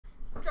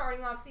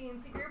Starting off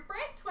CNC Group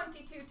Break,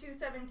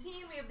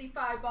 22-217. We have the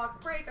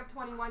 5-box break of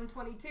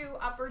 21-22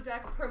 Upper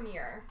Deck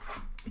Premier.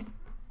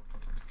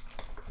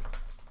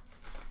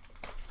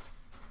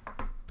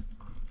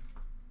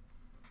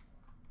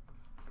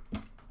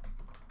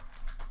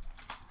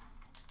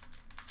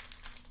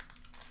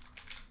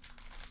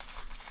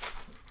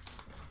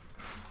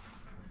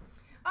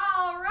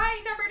 All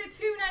right, number to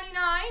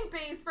 299,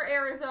 base for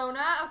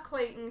Arizona of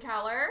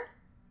CloutsnChara.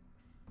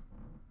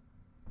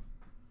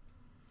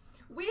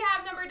 We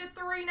have number to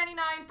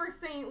 399 for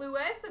St.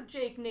 Louis of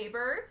Jake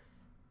Neighbors.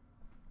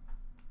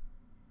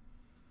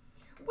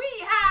 We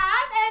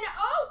have an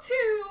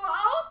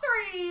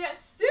 02-03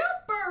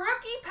 Super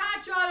Rookie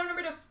Patch Auto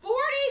number to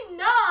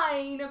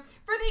 49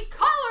 for the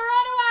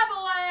Colorado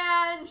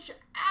Avalanche,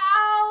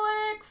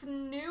 Alex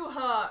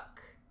Newhook.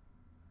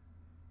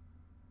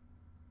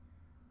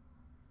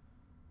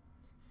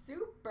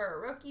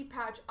 Super Rookie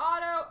Patch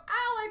Auto,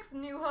 Alex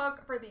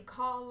Newhook for the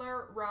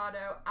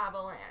Colorado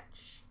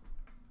Avalanche.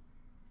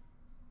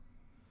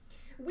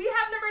 We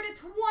have number to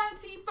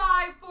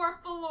 25 for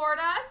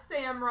Florida,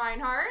 Sam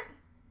Reinhart.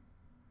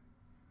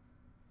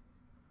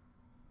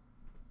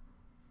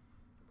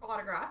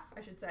 Autograph,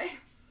 I should say.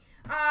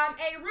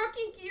 A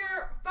Rookie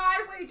Gear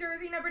 5-way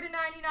jersey, number to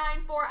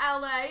 99 for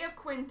LA of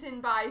Quinton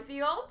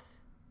Byfield.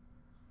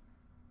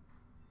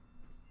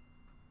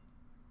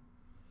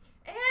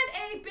 And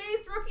a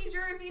base rookie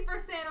jersey for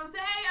San Jose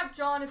of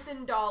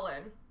Jonathan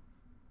Dahlen.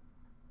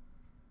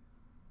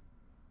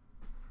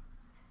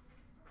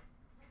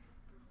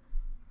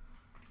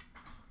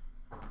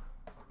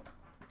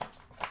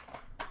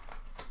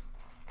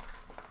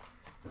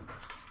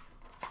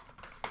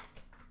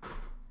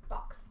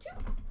 Box 2.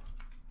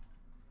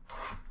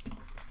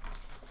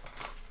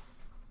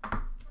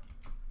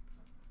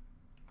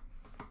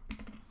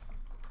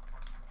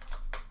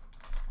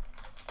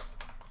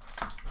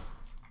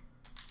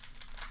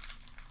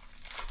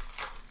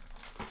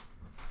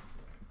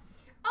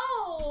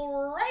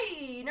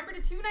 Alrighty, number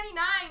to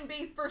 299,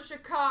 base for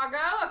Chicago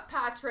of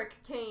Patrick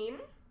Kane.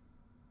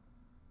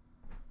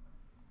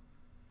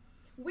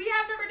 We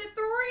have number to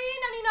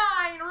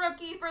 399,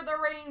 rookie for the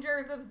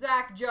Rangers of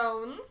Zach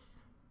Jones.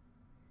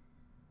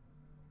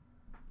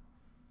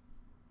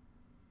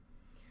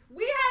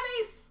 We have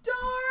a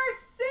Star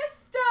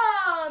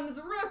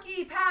Systems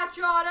rookie patch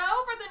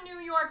auto for the New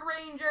York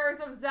Rangers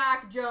of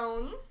Zach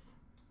Jones.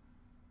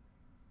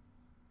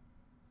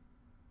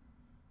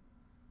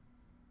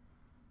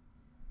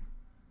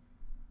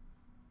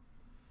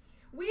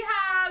 We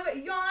have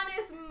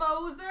Giannis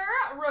Moser,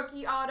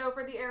 rookie auto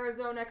for the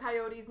Arizona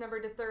Coyotes, number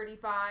to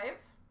 35.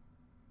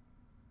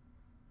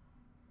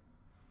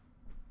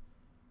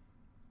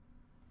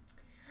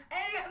 A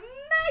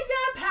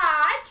mega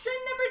patch,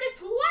 number to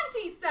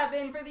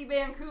 27 for the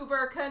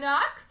Vancouver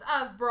Canucks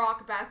of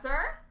Brock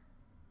Besser.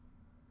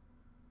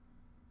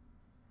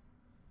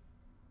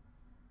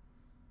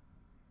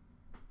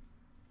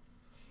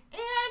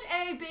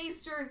 And a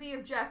base jersey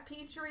of Jeff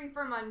Petrie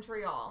for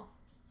Montreal.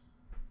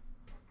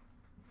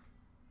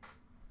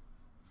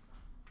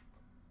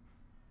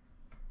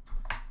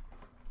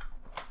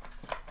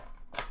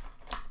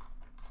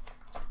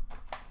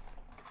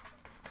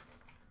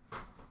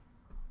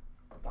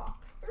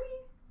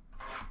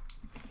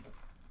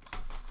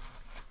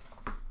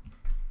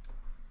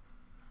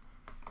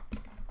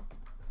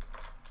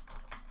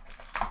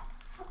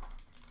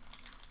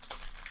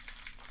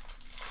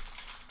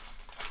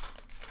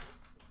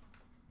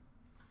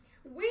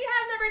 We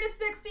have number to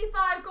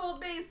 65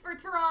 gold base for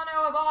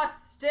Toronto of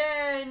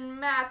Austin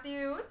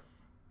Matthews.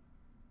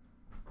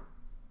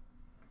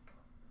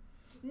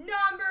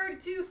 Number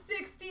to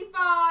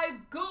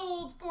 65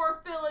 gold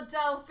for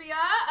Philadelphia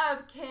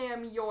of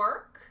Cam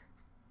York.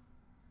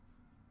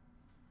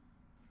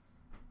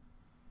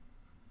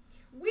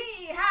 We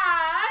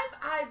have,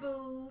 I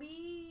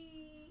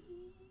believe,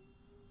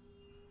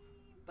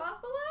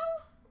 Buffalo?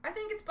 I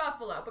think it's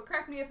Buffalo, but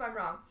correct me if I'm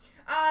wrong.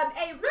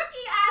 A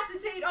rookie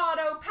acetate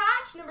auto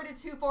patch, number to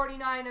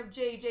 249 of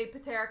JJ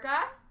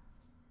Peterka.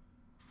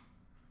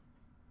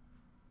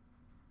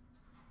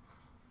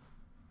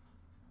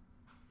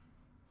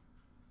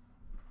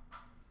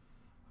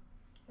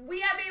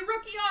 We have a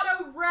rookie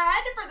auto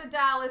red for the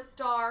Dallas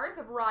Stars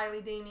of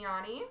Riley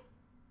Damiani.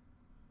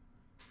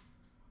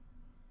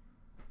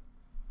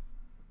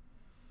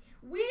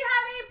 We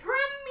have a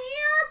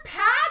Premier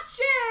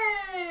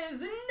Patches,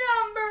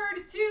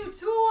 numbered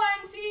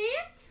 220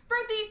 for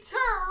the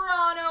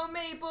Toronto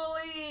Maple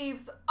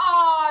Leafs,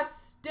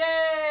 Austin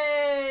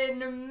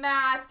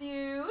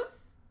Matthews.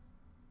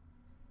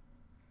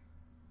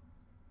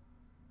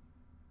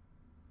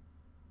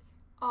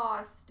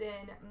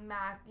 Austin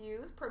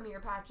Matthews, Premier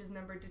Patches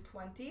numbered to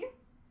 20.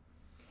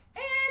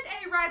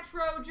 And a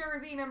retro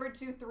jersey numbered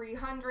to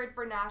 300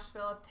 for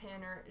Nashville of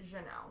Tanner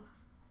Jeannot.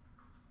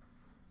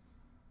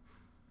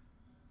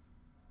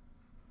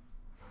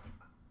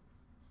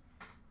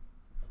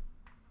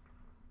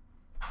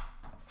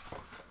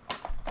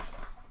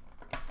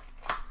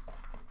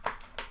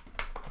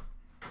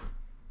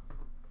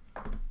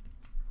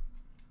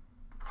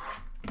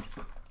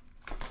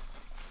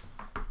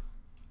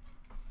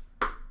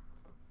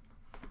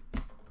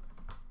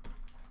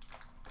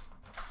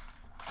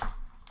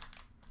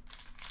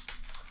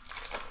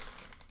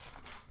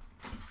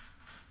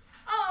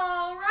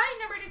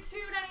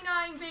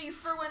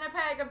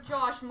 Winnipeg of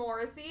Josh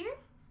Morrissey.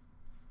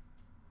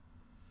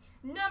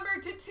 Number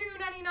to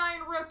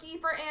 299 rookie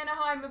for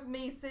Anaheim of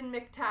Mason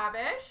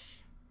McTavish.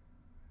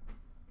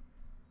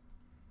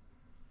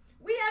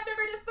 We have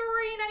number to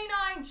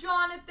 399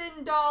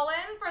 Jonathan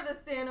Dahlen for the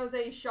San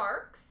Jose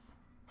Sharks.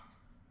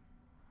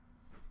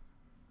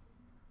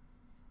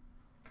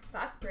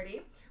 That's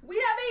pretty. We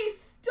have a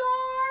Star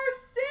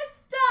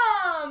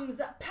Systems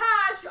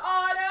patch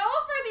auto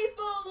for the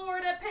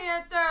Florida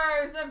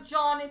Panthers of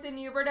Jonathan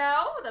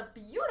Huberdeau with a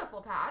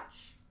beautiful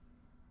patch.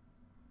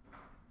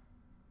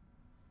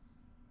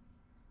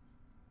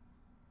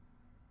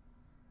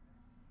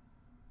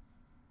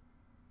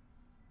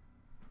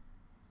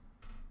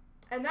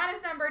 And that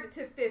is numbered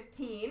to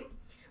 15.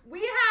 We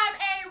have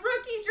a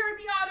rookie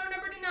jersey auto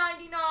number to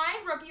 99.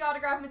 Rookie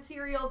autograph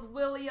materials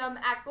William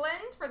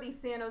Eklund for the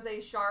San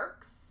Jose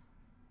Sharks.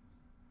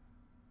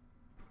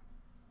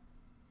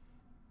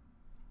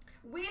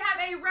 We have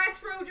a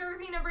retro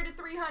jersey number to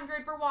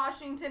 300 for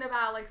Washington of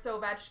Alex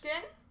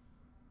Ovechkin.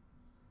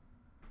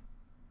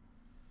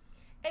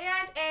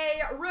 And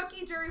a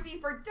rookie jersey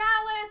for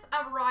Dallas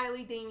of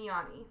Riley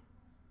Damiani.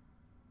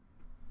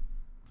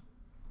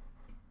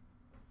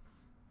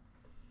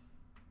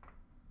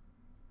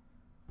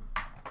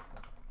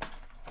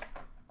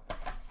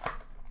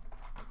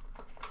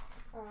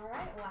 All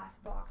right,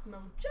 last box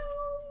mojo.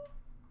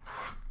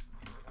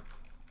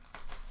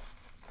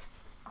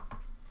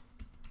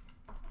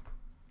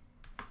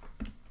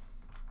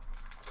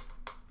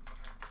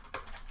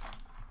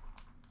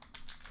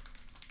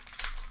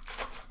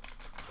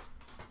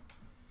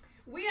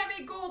 We have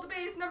a gold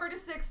base number to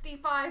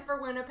 65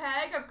 for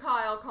Winnipeg of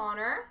Kyle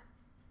Connor.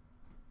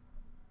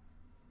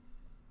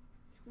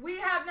 We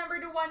have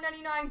number to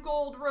 199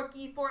 gold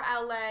rookie for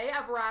LA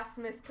of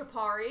Rasmus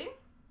Kapari.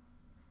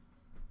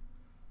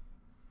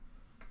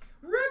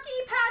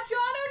 Rookie patch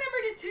auto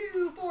number to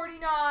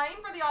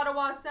 249 for the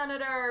Ottawa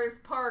Senators,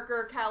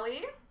 Parker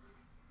Kelly.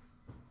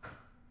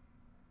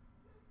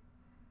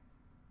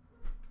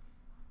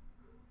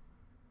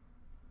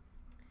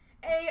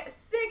 A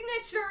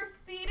signature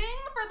seating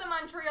for the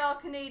Montreal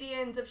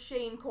Canadiens of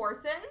Shane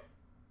Corson.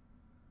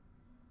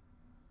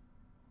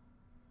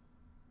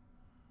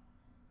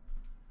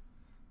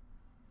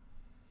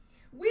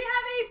 We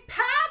have a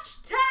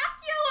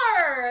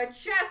patch-tacular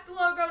chest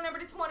logo number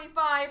to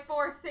 25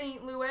 for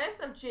St. Louis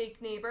of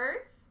Jake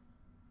Neighbors.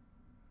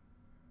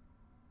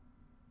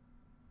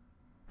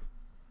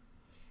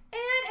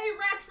 And a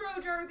retro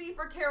jersey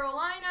for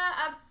Carolina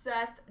of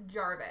Seth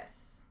Jarvis.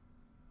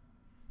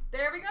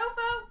 There we go,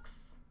 folks.